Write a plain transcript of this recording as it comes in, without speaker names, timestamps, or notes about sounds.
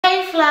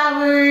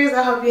flowers.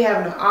 I hope you're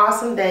having an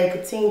awesome day.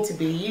 Continue to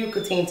be you.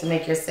 Continue to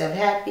make yourself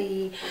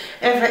happy.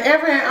 And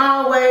forever and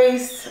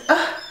always,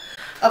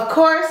 of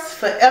course,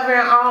 forever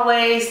and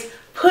always,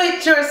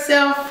 put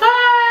yourself first.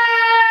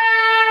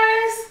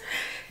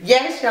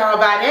 Yes, y'all.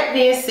 By that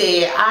being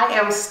said, I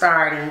am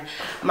starting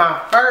my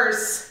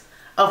first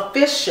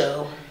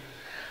official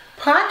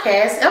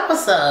podcast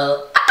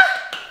episode.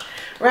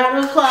 Round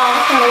of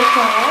applause. Round of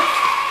applause.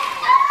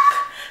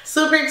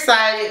 Super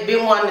excited.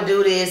 Been wanting to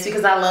do this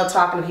because I love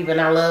talking to people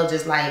and I love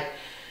just like,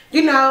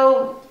 you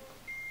know,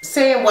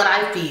 saying what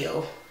I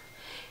feel.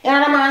 And I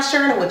don't mind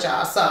sharing it with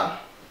y'all. So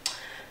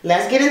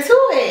let's get into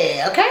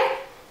it, okay?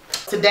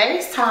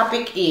 Today's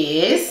topic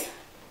is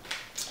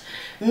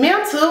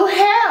mental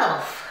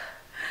health.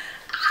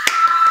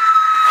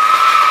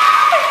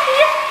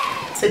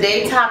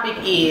 Today's topic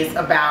is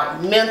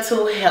about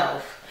mental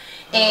health.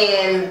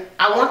 And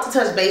I want to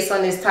touch base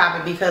on this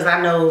topic because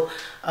I know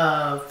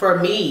for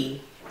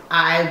me,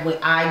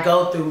 I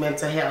go through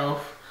mental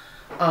health,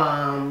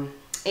 and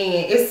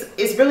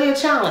it's really a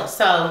challenge.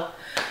 So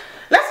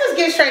let's just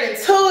get straight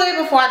into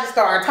it before I just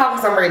start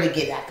talking. So I'm ready to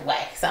get it out the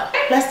way. So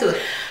let's do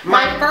it.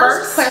 My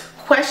first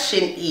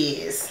question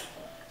is,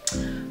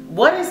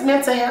 what is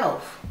mental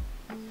health?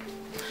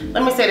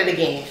 Let me say that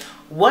again.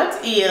 What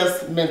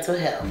is mental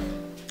health?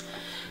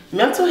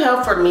 Mental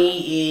health for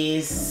me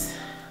is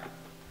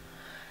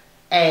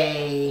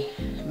a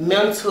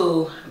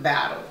mental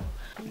battle.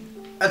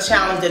 A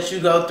challenge that you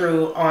go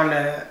through on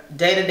a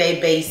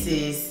day-to-day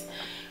basis,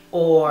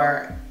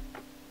 or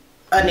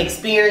an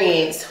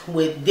experience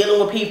with dealing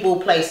with people,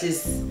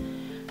 places,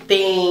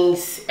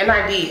 things, and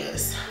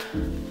ideas.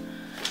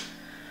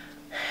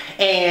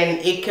 And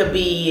it could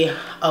be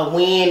a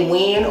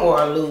win-win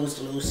or a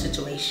lose-lose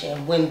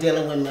situation when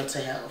dealing with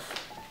mental health.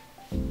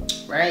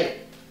 Right?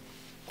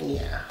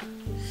 Yeah.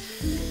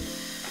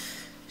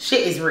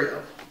 Shit is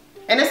real.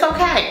 And it's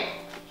okay.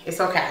 It's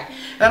okay.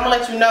 And I'm gonna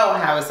let you know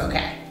how it's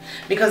okay.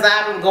 Because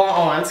I'm going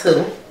on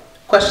to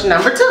question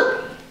number 2.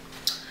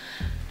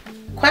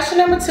 Question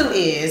number 2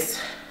 is,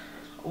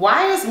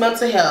 why is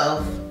mental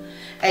health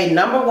a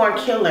 #1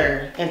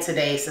 killer in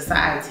today's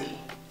society?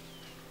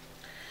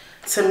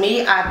 To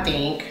me, I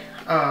think,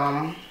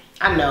 I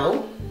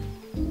know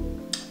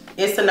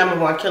it's the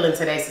 #1 killer in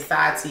today's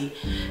society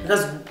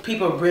because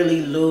people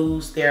really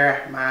lose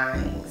their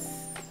minds.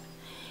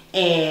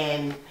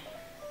 And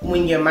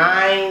when your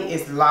mind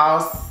is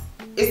lost,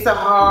 it's a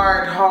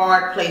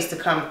hard place to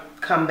come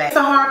back. It's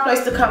a hard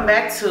place to come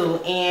back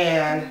to,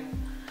 and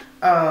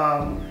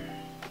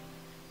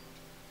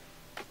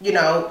you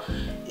know,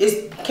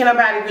 can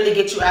nobody really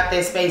get you out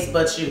that space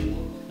but you.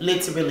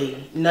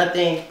 Literally,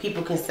 nothing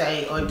people can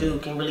say or do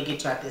can really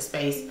get you out that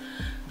space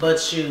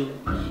but you.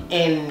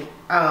 And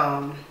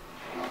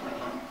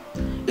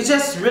it's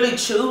just really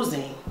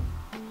choosing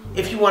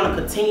if you want to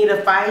continue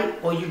to fight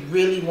or you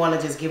really want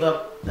to just give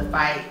up the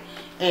fight.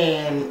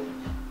 And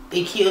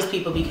it kills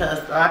people because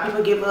a lot of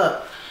people give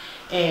up,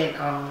 and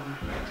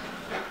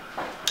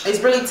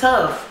it's really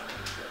tough,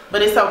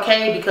 but it's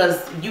okay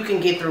because you can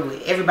get through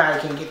it. Everybody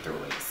can get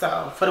through it.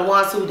 So for the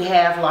ones who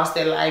have lost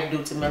their life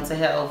due to mental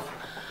health,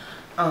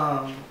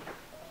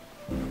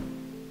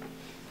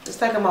 just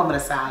take a moment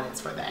of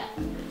silence for that.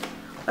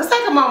 Let's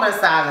take a moment of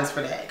silence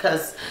for that,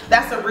 because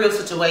that's a real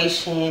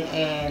situation,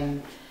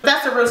 and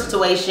let's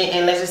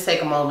just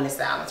take a moment of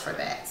silence for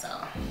that. So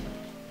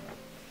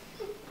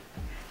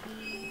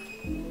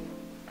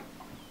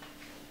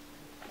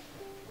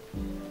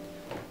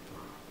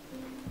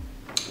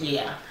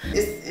yeah,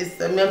 it's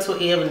a mental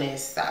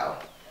illness, so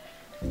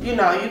you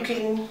know, you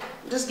can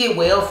just get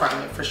well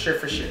from it for sure.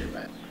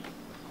 But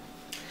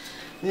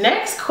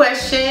next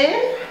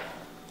question,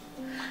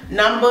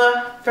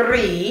 number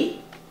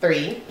 3.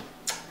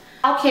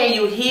 How can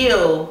you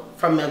heal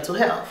from mental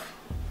health?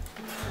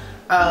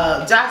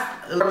 Just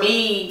for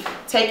me,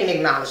 taking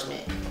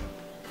acknowledgement,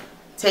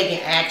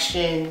 taking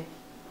action,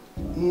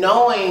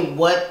 knowing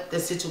what the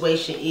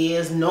situation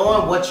is,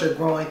 knowing what you're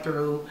going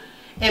through,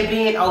 and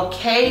being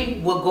okay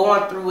with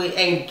going through it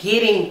and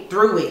getting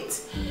through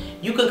it.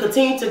 You can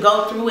continue to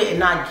go through it and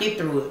not get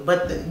through it,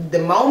 but the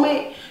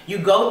moment you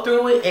go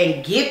through it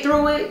and get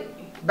through it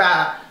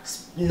by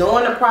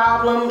knowing the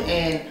problem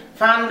and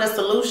finding the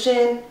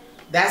solution,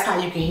 that's how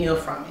you can heal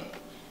from it.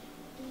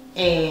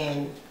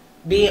 And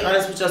being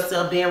honest with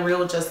yourself, being real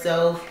with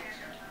yourself,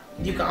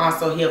 you can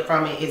also heal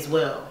from it as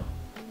well.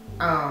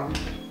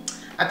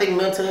 I think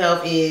mental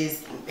health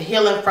is,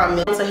 healing from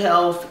mental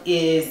health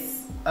is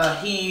a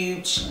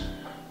huge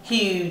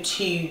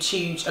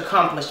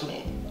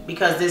accomplishment,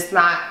 because it's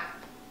not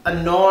a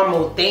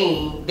normal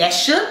thing that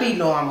should be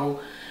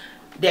normal,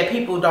 that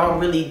people don't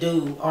really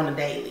do on a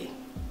daily.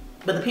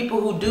 But the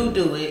people who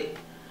do it,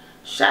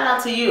 shout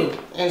out to you,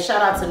 and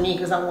shout out to me,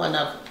 because I'm one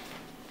of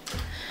them.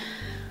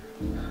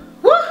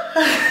 Woo!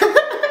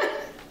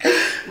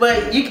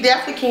 But you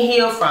definitely can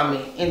heal from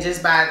it, and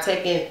just by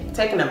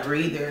taking a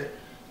breather,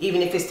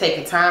 even if it's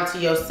taking time to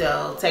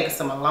yourself, taking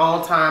some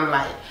alone time,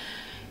 like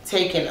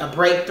taking a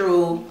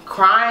breakthrough,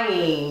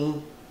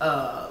 crying,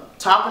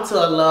 talking to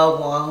a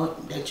loved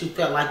one that you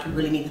felt like you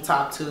really need to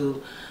talk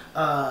to.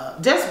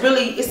 Just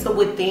really, it's a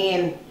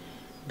within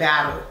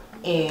battle.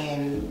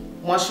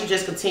 And once you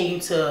just continue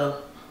to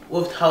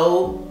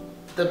withhold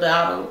the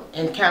battle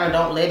and kind of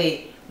don't let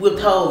it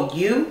withhold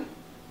you,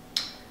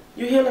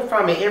 you're healing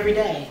from it every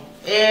day,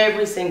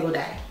 every single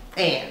day.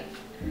 And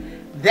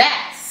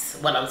that's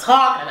what I'm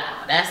talking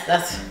about.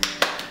 That's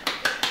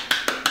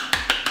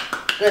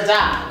good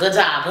job, good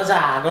job, good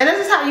job. And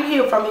this is how you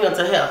heal from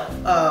mental health.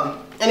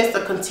 And it's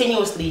a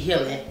continuously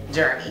healing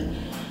journey.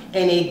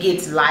 And it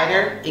gets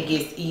lighter, it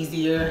gets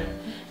easier,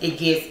 it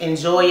gets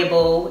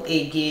enjoyable,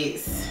 it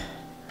gets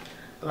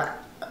like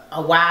a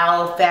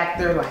wow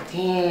factor. Like,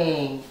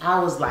 dang, I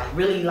was like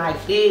really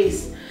like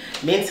this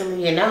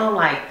mentally, and now I'm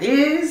like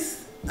this.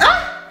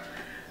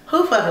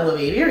 Who fucking with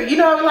me? You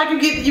know, like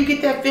you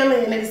get that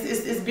feeling, and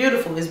it's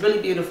beautiful. It's really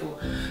beautiful.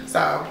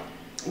 So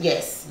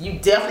yes, you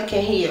definitely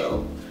can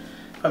heal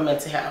from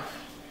mental health.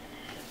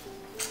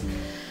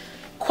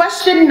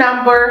 Question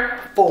number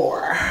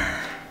 4.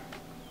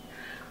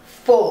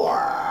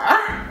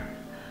 I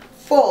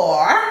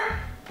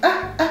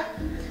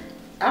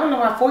don't know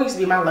why 4 used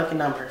to be my lucky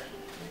number,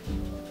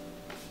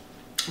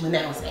 but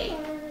now it's 8.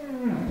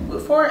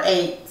 With 4,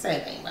 8,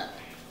 same thing. But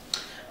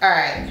all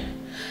right.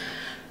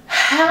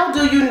 How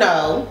do you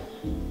know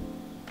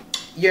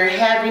you're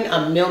having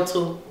a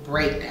mental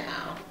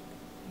breakdown?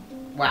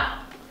 Wow.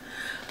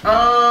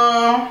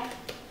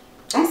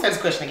 I'm gonna say this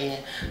question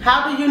again.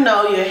 How do you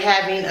know you're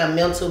having a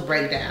mental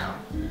breakdown?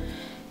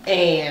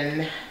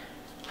 And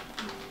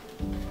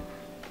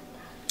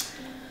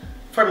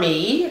for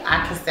me,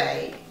 I can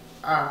say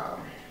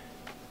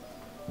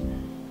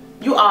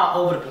you are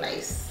over the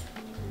place.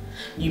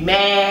 You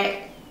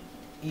mad.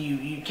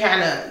 You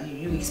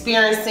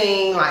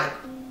experiencing like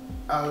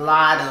a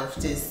lot of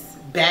just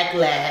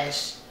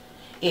backlash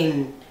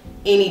in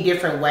any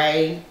different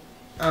way.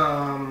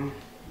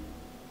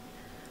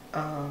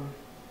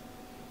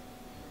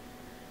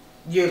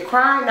 You're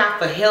crying out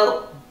for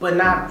help, but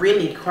not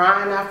really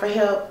crying out for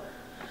help.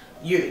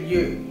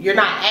 You're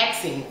not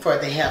asking for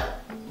the help,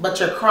 but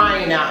you're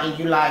crying out, and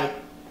you like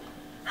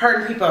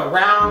hurting people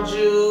around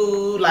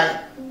you,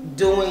 like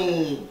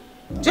doing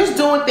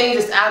things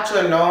that's out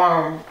your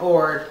norm,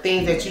 or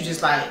things that you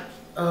just like,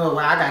 oh, well,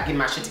 I gotta get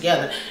my shit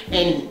together.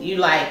 And you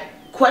like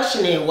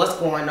questioning what's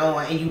going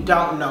on, and you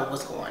don't know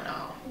what's going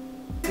on.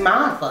 It's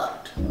mind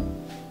fucked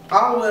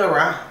all the way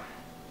around.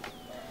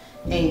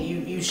 And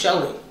you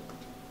show it.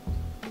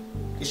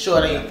 You show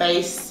it on your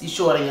face, you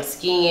show it on your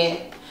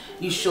skin,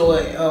 you show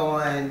it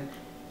on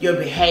your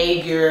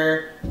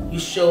behavior, you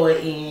show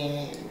it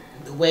in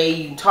the way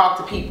you talk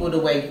to people, the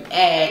way you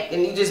act,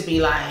 and you just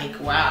be like,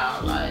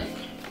 wow, like,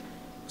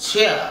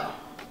 chill,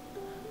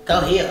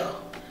 go heal.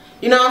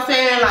 You know what I'm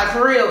saying? Like,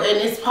 for real. And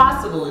it's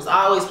possible. It's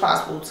always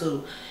possible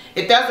to.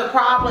 If there's a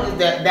problem,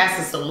 that's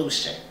a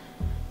solution.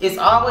 It's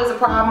always a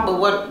problem, but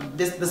what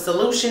the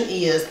solution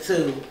is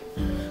to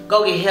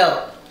go get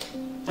help.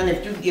 And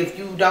if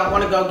you don't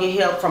want to go get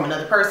help from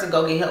another person,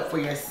 go get help for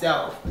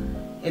yourself.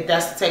 If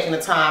that's taking the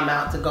time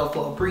out to go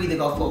for a breather,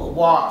 go for a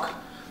walk,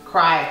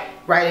 cry,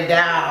 write it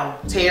down,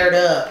 tear it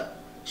up,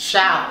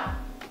 shout.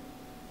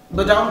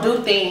 But don't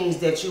do things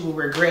that you will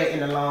regret in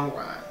the long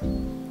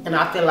run. And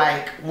I feel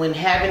like when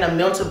having a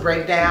mental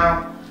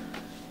breakdown,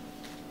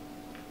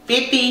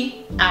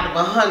 50 out of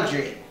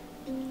 100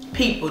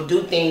 people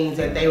do things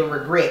that they will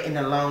regret in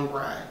the long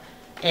run.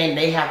 And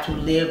they have to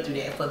live through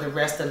that for the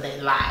rest of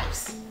their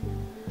lives.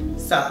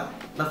 So,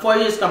 before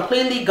you just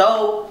completely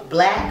go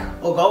black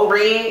or go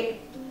red,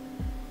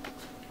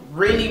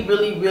 really,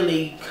 really,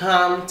 really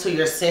come to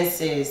your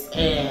senses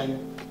and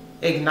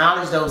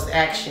acknowledge those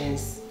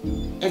actions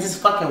and just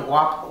fucking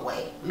walk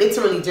away.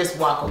 Literally just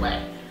walk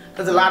away.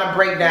 Because a lot of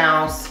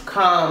breakdowns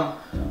come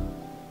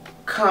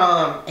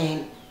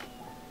and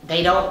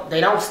they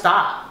don't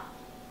stop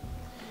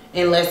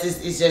unless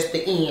it's just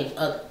the end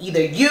of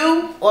either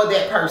you or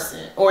that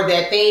person or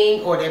that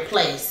thing or that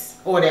place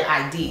or that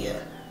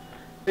idea.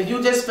 If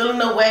you just feeling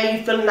no way,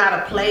 you feeling out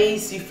of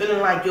place, you feeling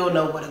like you don't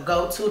know where to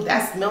go to,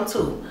 that's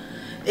mental.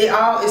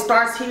 It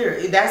starts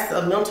here. That's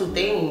a mental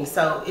thing.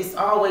 So it's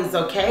always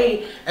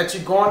okay that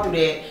you're going through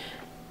that.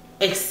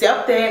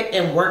 Accept that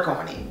and work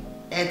on it.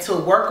 And to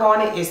work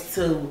on it is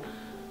to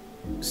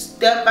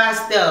step by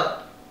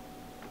step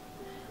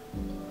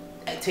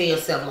tell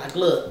yourself like,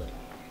 look,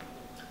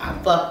 I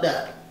fucked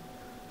up.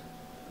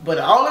 But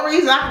the only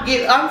reason I can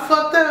get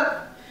unfucked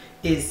up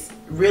is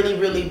really,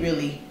 really,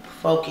 really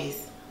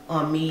focus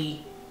on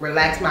me,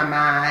 relax my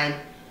mind,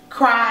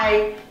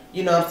 cry,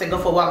 you know what I'm saying, go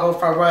for a walk, go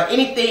for a run,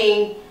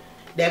 anything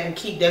that can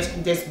keep,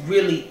 that's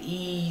really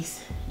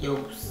ease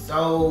your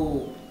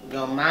soul,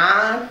 your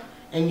mind,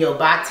 and your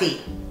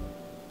body.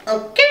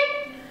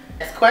 Okay,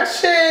 next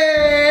question.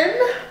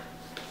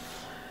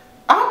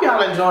 I hope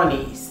y'all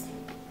enjoying these.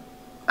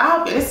 I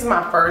hope this is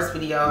my first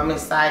video. I'm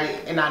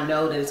excited, and I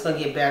know that it's gonna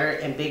get better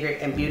and bigger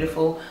and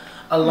beautiful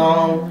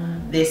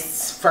along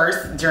this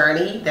first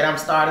journey that I'm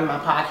starting my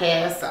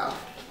podcast. So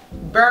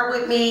bear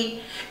with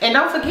me, and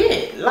don't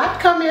forget, like,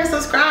 comment,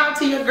 subscribe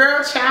to your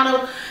girl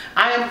channel.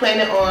 I am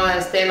planning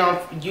on staying on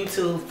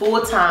YouTube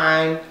full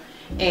time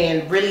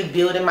and really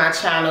building my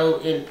channel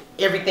in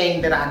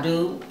everything that I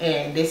do.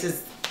 And this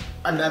is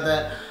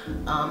another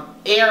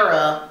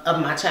era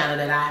of my channel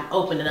that I'm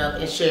opening up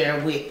and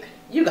sharing with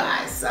you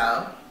guys.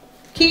 So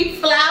keep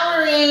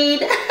flowering.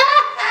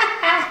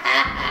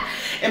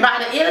 And by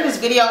the end of this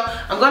video,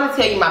 I'm going to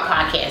tell you my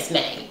podcast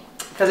name,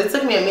 because it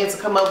took me a minute to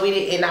come up with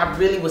it, and I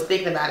really was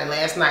thinking about it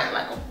last night.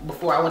 Like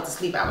before I went to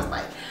sleep, I was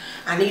like,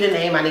 I need a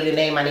name, I need a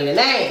name, I need a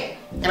name.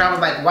 And I was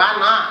like, why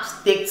not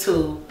stick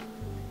to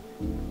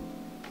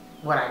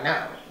what I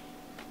know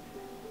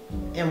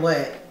and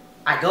what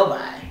I go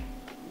by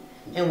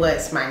and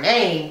what's my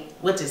name,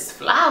 which is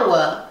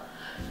Flowa.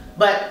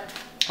 But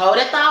hold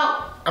that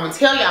thought, I'm gonna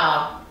tell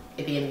y'all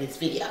at the end of this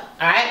video.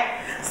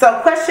 Alright,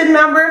 so question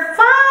number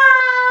 5.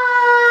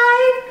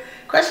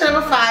 Question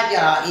number 5,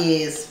 y'all,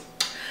 is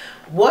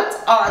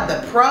what are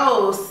the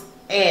pros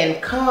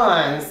and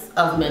cons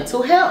of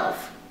mental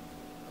health?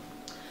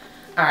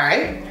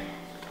 Alright,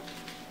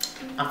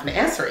 I'm gonna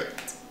answer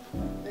it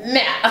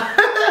now.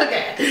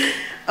 Okay,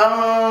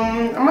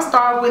 I'm gonna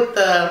start with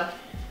the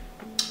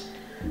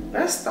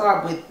let's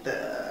start with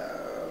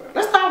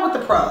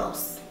the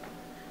pros.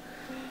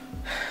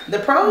 The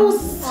pros,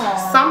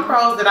 some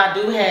pros that I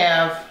do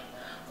have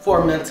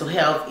for mental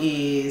health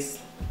is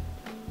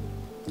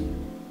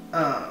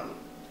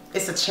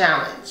it's a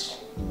challenge,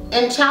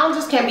 and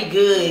challenges can be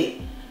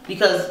good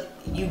because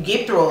you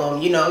get through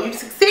them, you know, you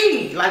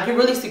succeed. Like you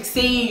really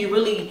succeed, you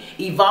really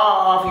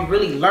evolve, you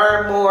really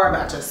learn more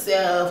about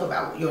yourself,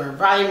 about your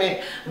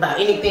environment, about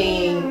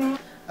anything.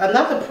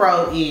 Another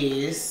pro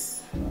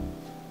is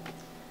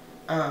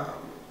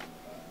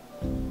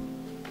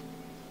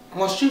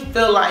once you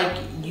feel like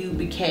you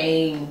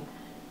became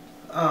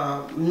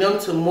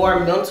more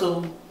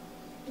mental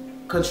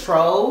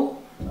control,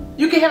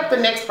 you can help the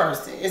next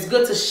person. It's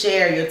good to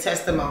share your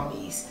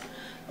testimonies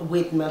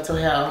with mental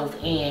health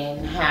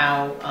and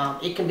how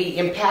it can be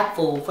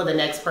impactful for the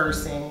next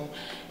person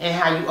and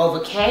how you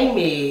overcame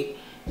it.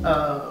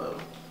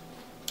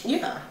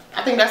 Yeah,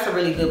 I think that's a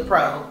really good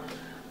pro.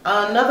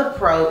 Another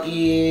pro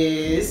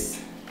is,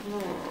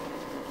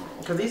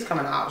 because these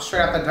coming out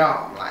straight out the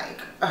dome,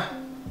 like,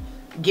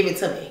 give it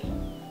to me.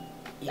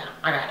 Yeah,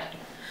 I got it.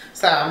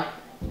 So,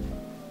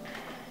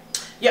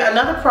 yeah,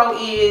 another pro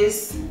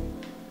is,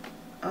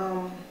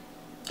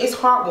 it's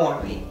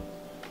heartwarming.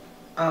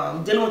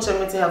 Dealing with your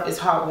mental health is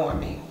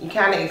heartwarming. You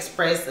kind of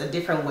express a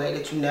different way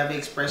that you never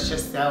express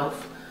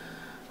yourself.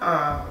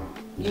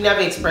 You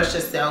never express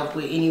yourself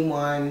with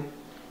anyone,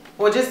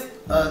 or just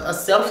a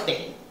self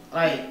thing.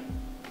 Like,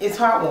 it's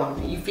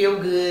heartwarming. You feel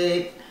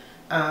good.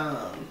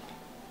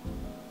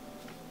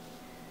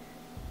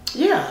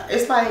 Yeah,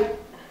 it's like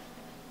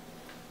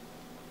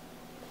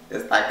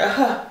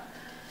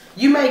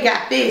you may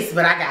got this,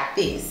 but I got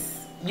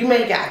this. You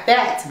may got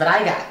that, but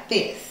I got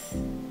this.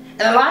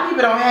 And a lot of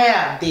people don't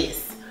have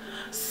this.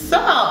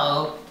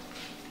 So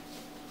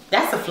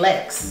that's a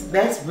flex.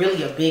 That's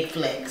really a big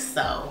flex.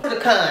 So the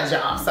cons,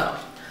 y'all. So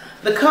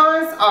the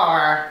cons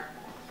are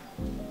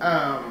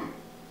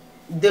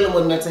dealing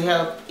with mental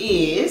health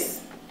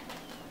is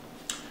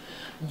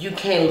you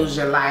can lose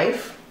your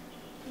life.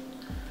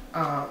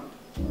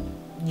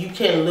 You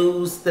can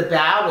lose the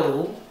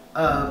battle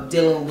of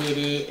dealing with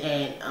it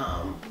and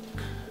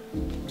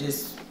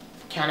just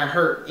kind of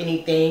hurt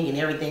anything and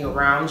everything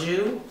around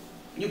you.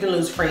 You can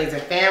lose friends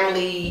and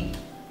family.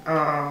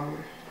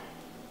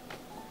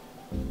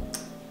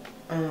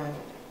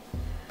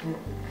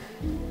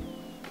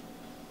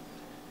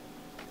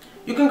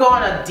 You can go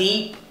on a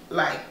deep,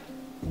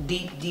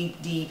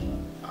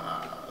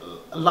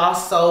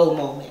 lost soul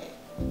moment.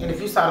 And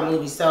if you saw the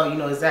movie Soul, you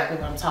know exactly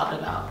what I'm talking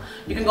about.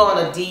 You can go on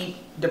a deep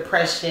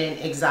depression,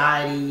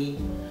 anxiety,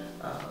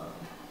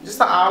 just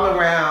an all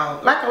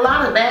around, like a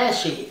lot of bad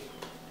shit.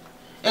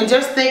 And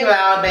just think about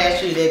all the bad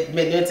shit that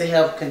mental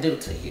health can do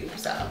to you.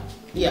 So,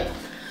 yeah.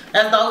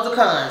 Those are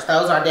cons.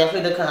 Those are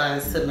definitely the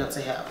cons to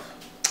mental health.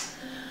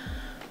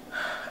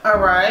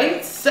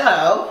 Alright,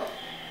 so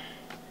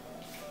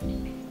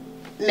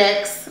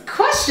next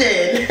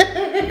question.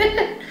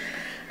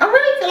 I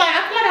feel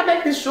like I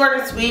make this short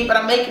and sweet, but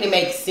I'm making it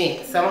make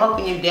sense. So I'm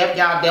hoping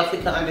y'all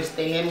definitely can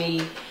understand me.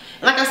 And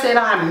like I said,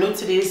 I'm new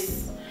to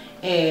this,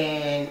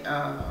 and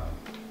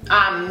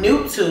I'm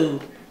new to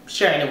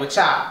sharing it with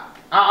y'all.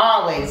 I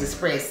always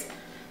express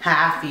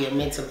how I feel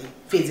mentally,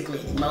 physically,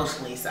 and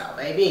emotionally. So,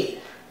 baby,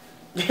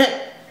 this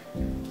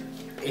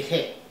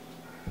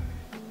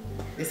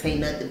ain't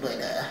nothing but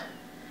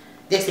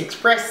just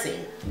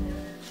expressing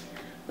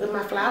with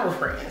my flower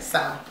friends.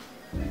 So,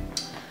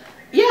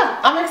 yeah,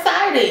 I'm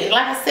excited.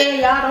 Like I said,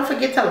 y'all don't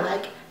forget to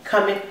like,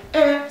 comment,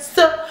 and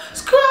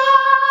subscribe.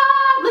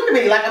 Look at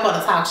me like I'm on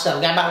a talk show.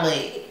 Got my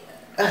leg.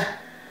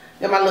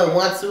 Got my little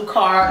 1-2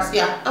 cards.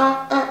 Yeah.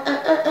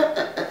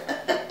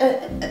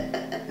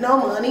 No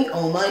money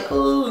on my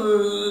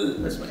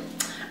hood. This way.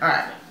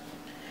 Alright.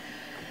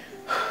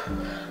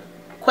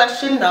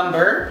 Question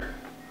number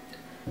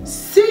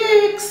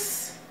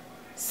 6.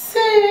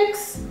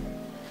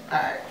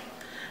 Alright.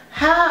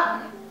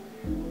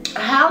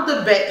 how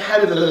to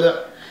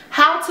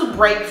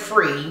break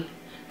free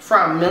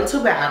from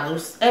mental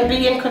battles and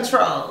be in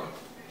control.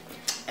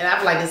 And I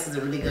feel like this is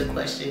a really good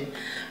question,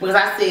 because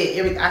I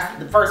said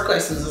the first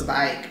question was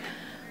like,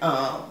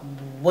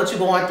 what you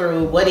going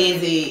through, what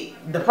is it,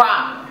 the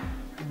problem?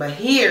 But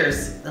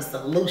here's the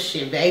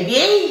solution,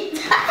 baby.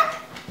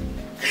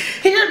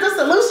 Here's the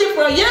solution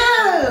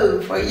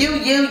for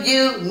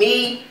you,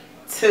 me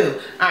too.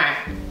 All right.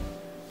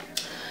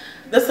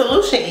 The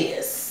solution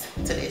is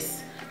to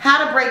this: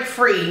 how to break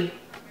free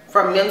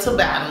from mental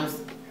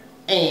battles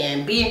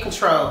and be in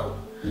control.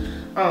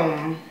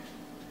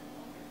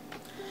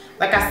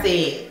 Like I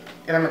said,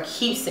 and I'm gonna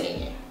keep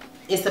saying,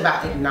 it's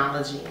about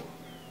acknowledging.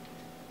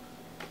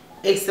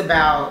 It's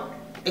about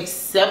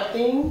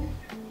accepting.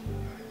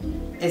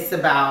 It's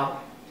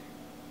about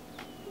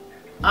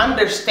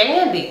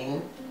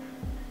understanding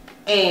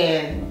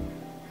and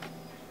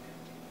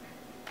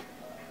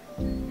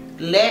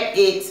let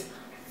it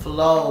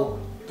flow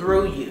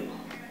through you.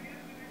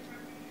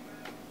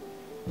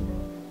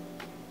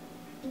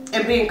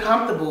 And being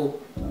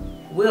comfortable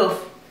with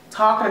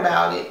talking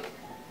about it,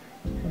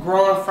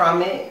 growing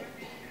from it,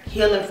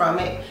 healing from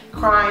it,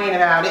 crying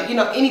about it, you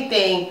know,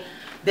 anything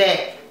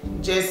that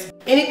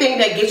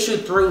gets you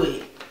through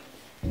it,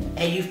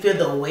 and you feel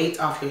the weight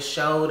off your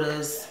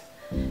shoulders,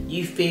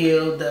 you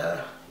feel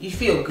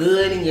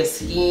good in your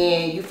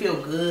skin, you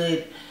feel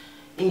good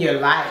in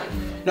your life,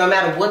 no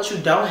matter what you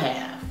don't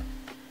have,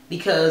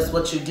 because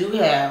what you do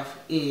have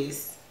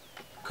is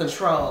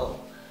control.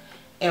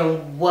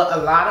 And what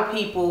a lot of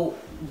people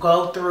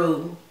go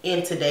through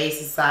in today's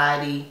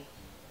society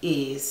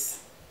is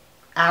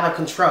out of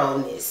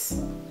controlness.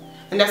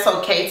 And that's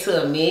okay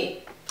to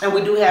admit. And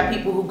we do have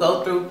people who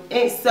go through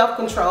in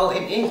self-control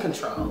and in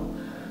control.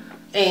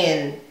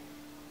 And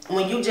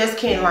when you just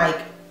can't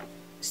like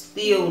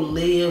still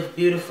live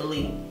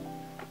beautifully,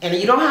 and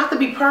you don't have to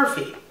be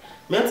perfect.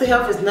 Mental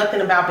health is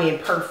nothing about being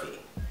perfect.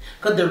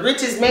 Because the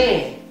richest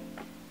man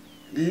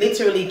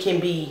literally can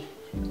be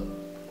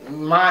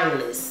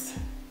mindless.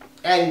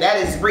 And that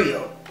is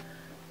real.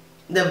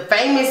 The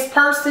famous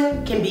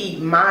person can be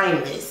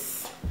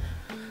mindless.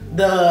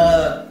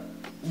 The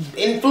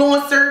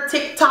influencer,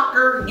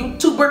 TikToker,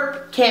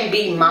 YouTuber can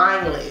be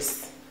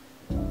mindless.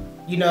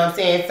 You know what I'm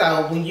saying?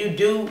 So when you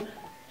do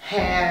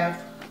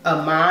have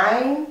a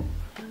mind,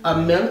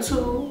 a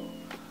mental,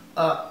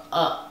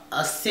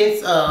 a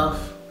sense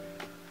of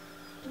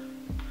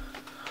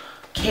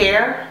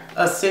care,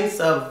 a sense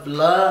of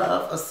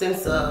love, a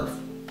sense of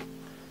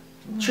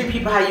treat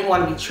people how you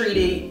want to be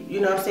treated,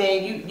 you know what I'm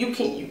saying?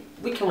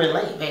 We can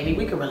relate, baby.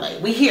 We can relate.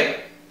 We here.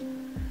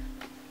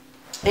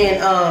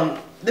 And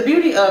the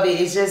beauty of it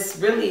is just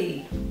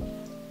really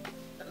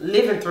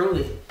living through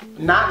it,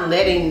 not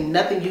letting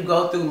nothing you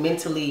go through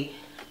mentally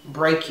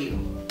break you,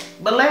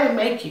 but let it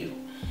make you.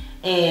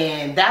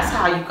 And that's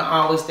how you can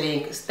always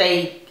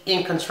stay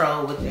in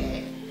control with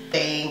that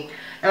thing.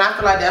 And I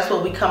feel like that's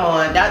what we come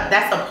on.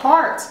 That's a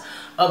part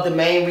of the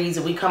main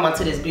reason we come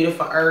onto this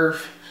beautiful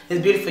earth, this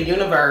beautiful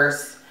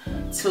universe,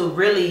 to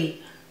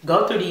really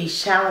go through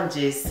these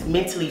challenges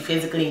mentally,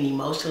 physically, and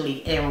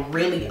emotionally, and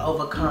really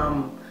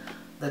overcome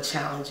the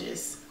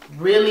challenges.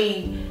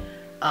 Really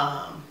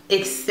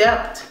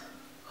accept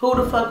who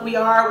the fuck we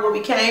are, where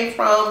we came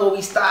from, where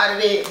we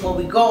started it, where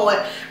we going.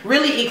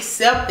 Really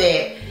accept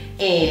that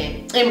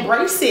and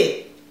embrace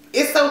it.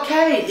 It's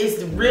okay.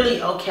 It's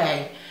really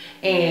okay.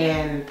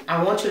 And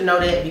I want you to know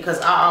that, because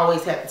I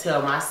always have to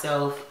tell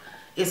myself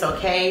it's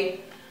okay.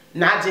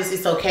 Not just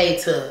it's okay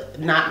to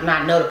not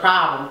know the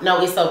problem.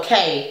 No, it's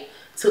okay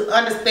to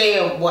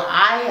understand what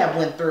I have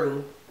went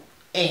through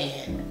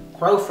and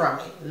grow from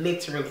it,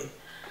 literally.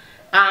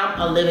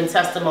 I'm a living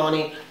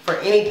testimony for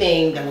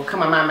anything that will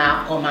come out of my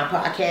mouth on my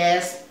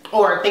podcast,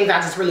 or things I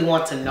just really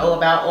want to know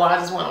about, or I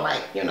just want to,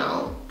 like, you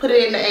know, put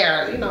it in the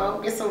air, you know,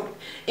 get some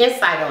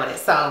insight on it.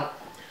 So,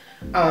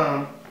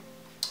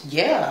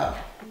 yeah.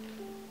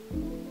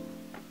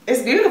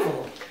 It's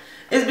beautiful.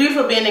 It's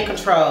beautiful being in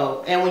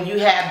control. And when you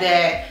have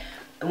that,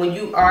 when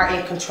you are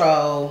in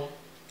control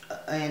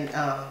and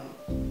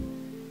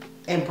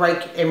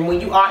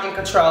when you are in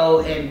control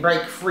and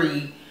break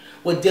free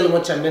with dealing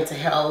with your mental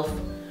health,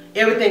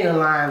 everything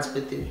aligns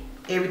with you.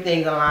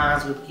 Everything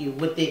aligns with you.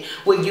 With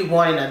you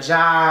wanting a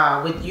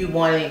job, with you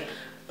wanting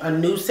a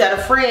new set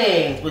of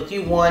friends, with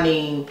you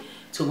wanting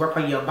to work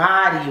on your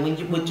body,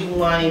 with you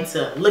wanting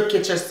to look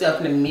at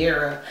yourself in the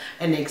mirror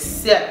and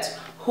accept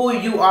who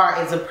you are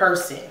as a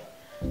person,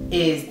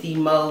 is the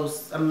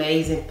most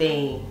amazing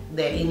thing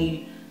that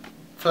any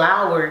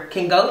flower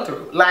can go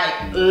through.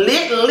 Like,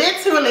 literally,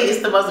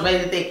 it's the most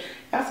amazing thing.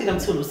 Y'all see them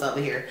tulips over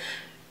here.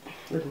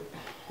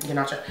 You're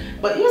not sure,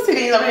 but you see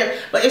these over here.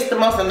 But it's the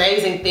most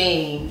amazing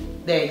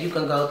thing that you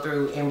can go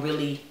through and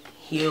really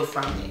heal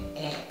from it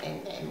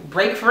and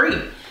break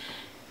free.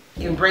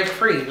 And break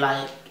free,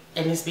 like,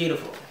 and it's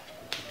beautiful.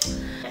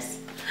 Yes.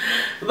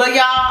 But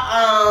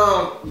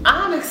y'all,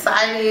 I'm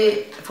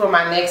excited for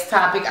my next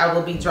topic I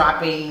will be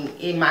dropping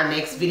in my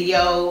next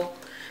video.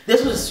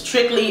 This was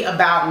strictly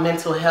about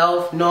mental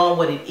health, knowing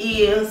what it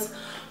is,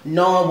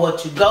 knowing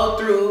what you go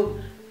through,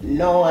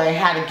 knowing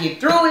how to get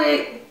through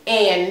it,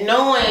 and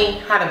knowing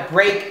how to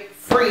break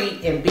free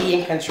and be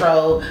in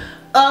control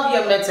of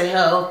your mental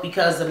health,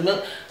 because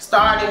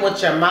starting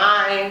with your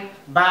mind,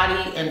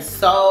 body, and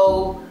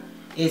soul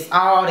is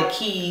all the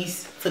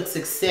keys to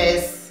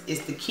success.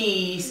 It's the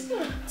keys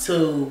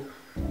to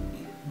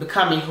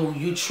becoming who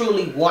you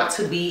truly want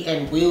to be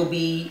and will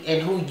be,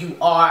 and who you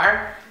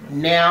are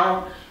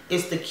now.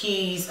 It's the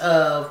keys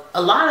of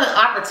a lot of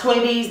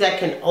opportunities that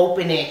can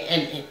open it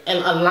and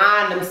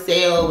align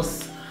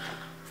themselves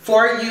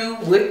for you,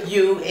 with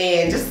you,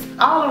 and just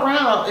all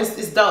around.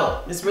 It's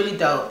dope. It's really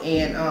dope.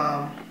 And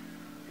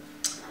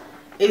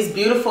it's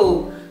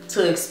beautiful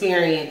to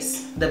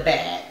experience the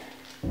bad,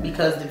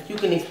 because if you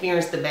can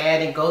experience the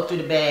bad and go through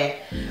the bad,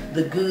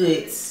 the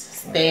good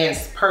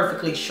stands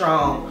perfectly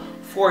strong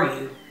for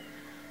you.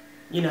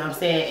 You know what I'm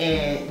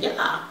saying? And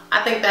yeah,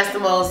 I think that's the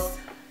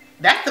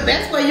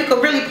best way you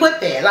could really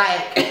put that.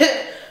 Like,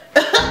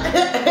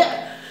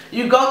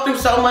 you go through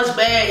so much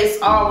bad,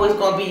 it's always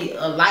going to be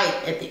a light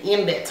at the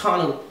end of that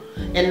tunnel,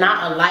 and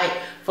not a light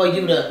for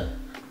you to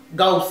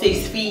go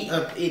 6 feet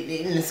up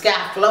in the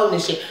sky floating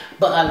and shit,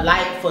 but a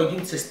light for you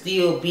to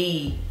still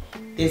be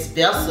this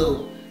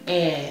vessel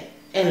and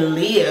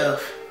live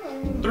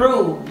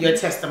through your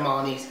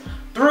testimonies,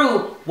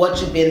 through what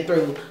you've been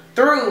through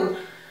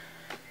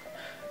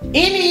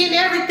any and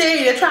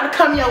everything that try to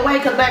come your way,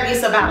 because baby,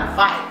 it's about a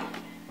fight.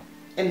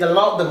 And the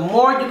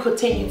more you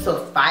continue to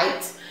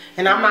fight,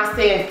 and I'm not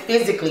saying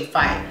physically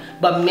fight,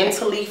 but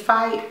mentally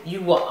fight,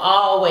 you will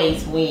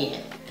always win,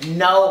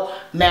 no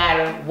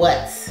matter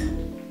what.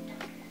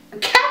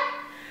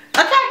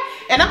 Okay,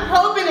 and I'm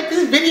hoping that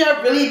this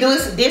video really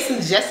did some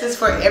justice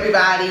for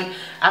everybody.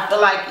 I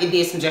feel like it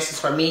did some justice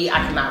for me. I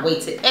cannot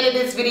wait to edit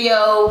this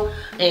video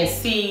and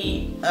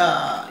see,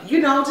 you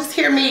know, just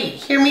hear me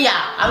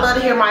out. I love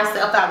to hear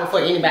myself out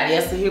before anybody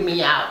else to hear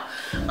me out.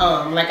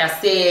 Like I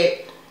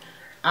said,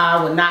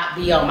 I will not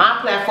be on my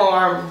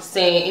platform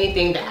saying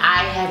anything that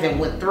I haven't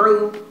went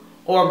through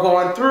or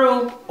going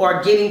through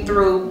or getting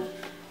through.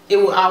 It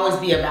will always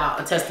be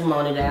about a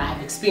testimony that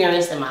I've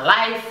experienced in my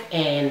life,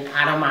 and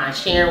I don't mind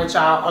sharing with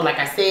y'all. Or like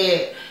I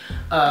said,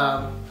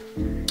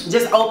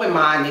 just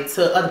open-minded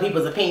to other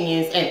people's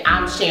opinions, and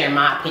I'm sharing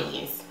my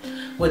opinions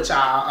with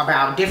y'all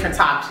about different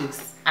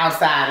topics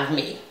outside of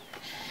me.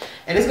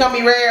 And it's gonna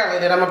be rarely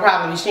that I'm gonna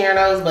probably be sharing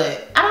those,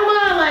 but I don't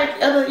mind,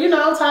 like, other, you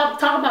know, talk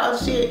about other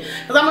shit,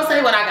 because I'm gonna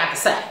say what I got to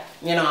say.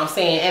 You know what I'm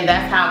saying? And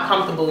that's how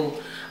comfortable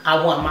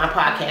I want my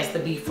podcast to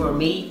be for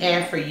me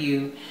and for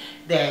you.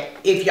 That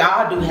if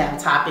y'all do have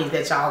topics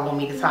that y'all want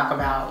me to talk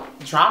about,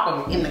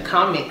 drop them in the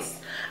comments.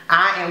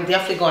 I am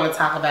definitely going to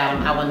talk about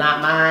them. I will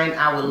not mind.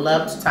 I would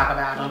love to talk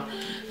about them.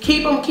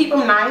 Keep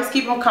them nice,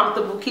 keep them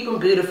comfortable, keep them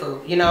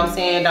beautiful. You know what I'm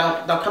saying?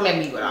 Don't come at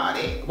me with all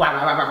that.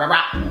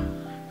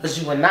 Because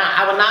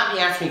I will not be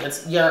answering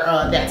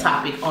that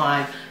topic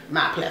on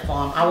my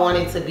platform. I want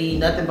it to be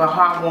nothing but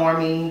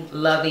heartwarming,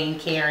 loving,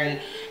 caring,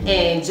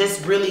 and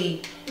just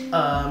really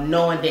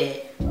knowing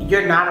that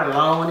you're not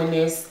alone in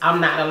this. I'm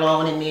not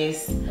alone in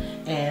this.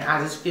 And I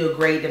just feel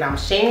great that I'm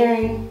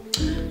sharing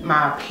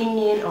my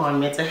opinion on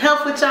mental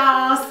health with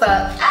y'all. So,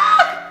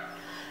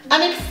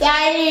 I'm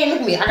excited.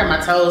 Look at me. I got my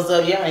toes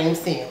up. Y'all ain't even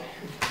see them.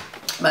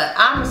 But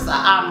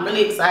I'm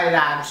really excited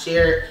that I've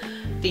shared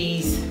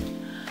these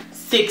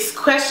 6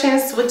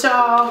 questions with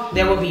y'all.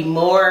 There will be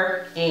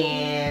more.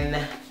 And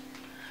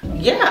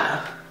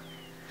yeah.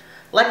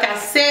 Like I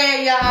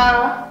said,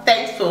 y'all,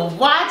 thanks for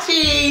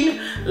watching.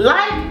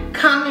 Like,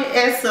 comment,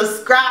 and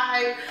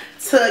subscribe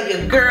to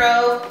your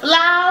girl,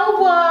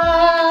 Flowa.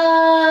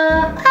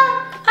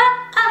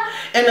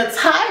 And the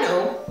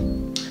title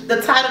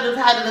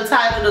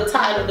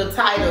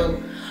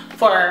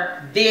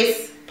for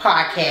this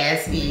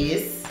podcast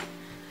is,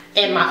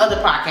 and my other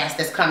podcast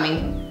that's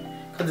coming,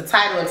 because the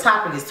title and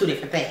topic is 2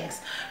 different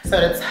things.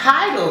 So the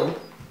title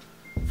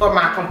for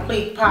my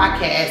complete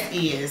podcast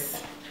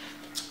is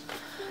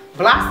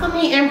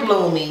Blossoming and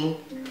Blooming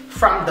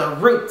from the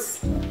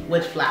Roots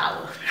with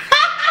Flowa.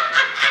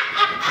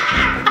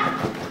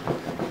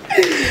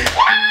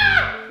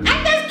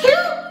 Ain't that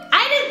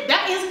cute?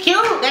 That is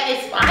cute. That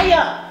is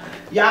fire.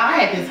 Y'all, I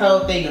had this whole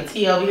thing of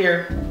tea over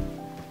here.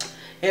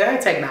 And I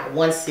ain't taking out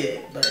 1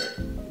 sip, but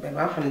baby,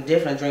 I'm gonna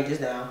definitely drink this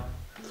down.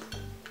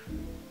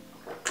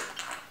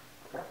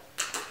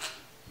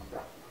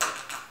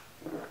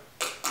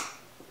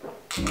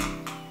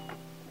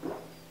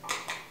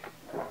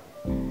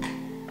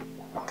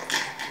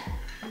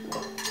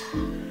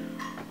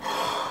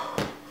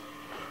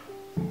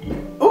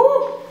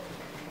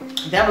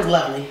 That was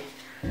lovely.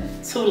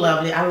 Too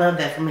lovely. I love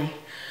that for me.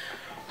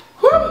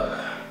 Whew.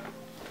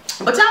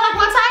 But y'all like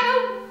my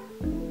title?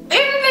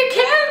 Isn't it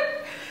cute?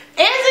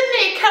 Isn't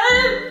it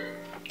cute?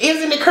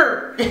 Isn't it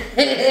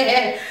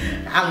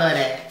cute? I love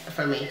that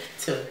for me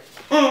too.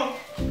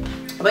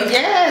 But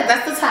yeah,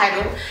 that's the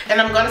title.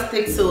 And I'm gonna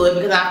stick to it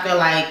because I feel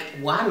like,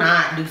 why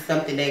not do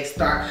something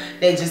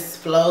that just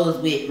flows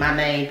with my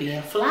name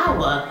being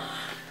Flowa.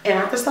 And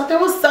I just thought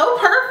that was so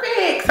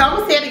perfect. So I'm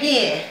gonna say it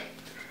again.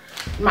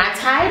 My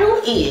title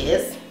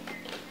is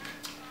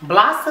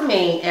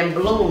Blossoming and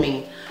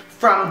blooming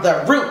from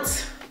the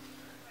roots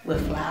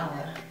with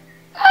Flowa.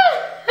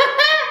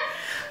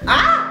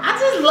 I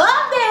just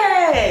love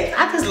that.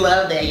 I just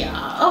love that,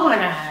 y'all. Oh my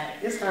God,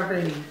 it's so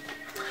pretty.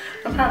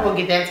 I'm probably gonna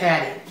get that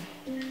tatted.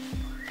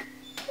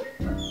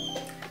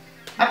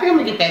 I think I'm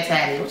gonna get that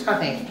tatted. What y'all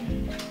think?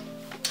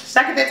 Should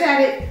I get that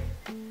tatted?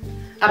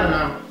 I don't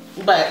know.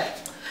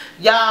 But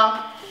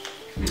y'all,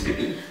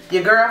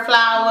 your girl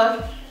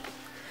Flowa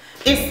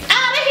is out.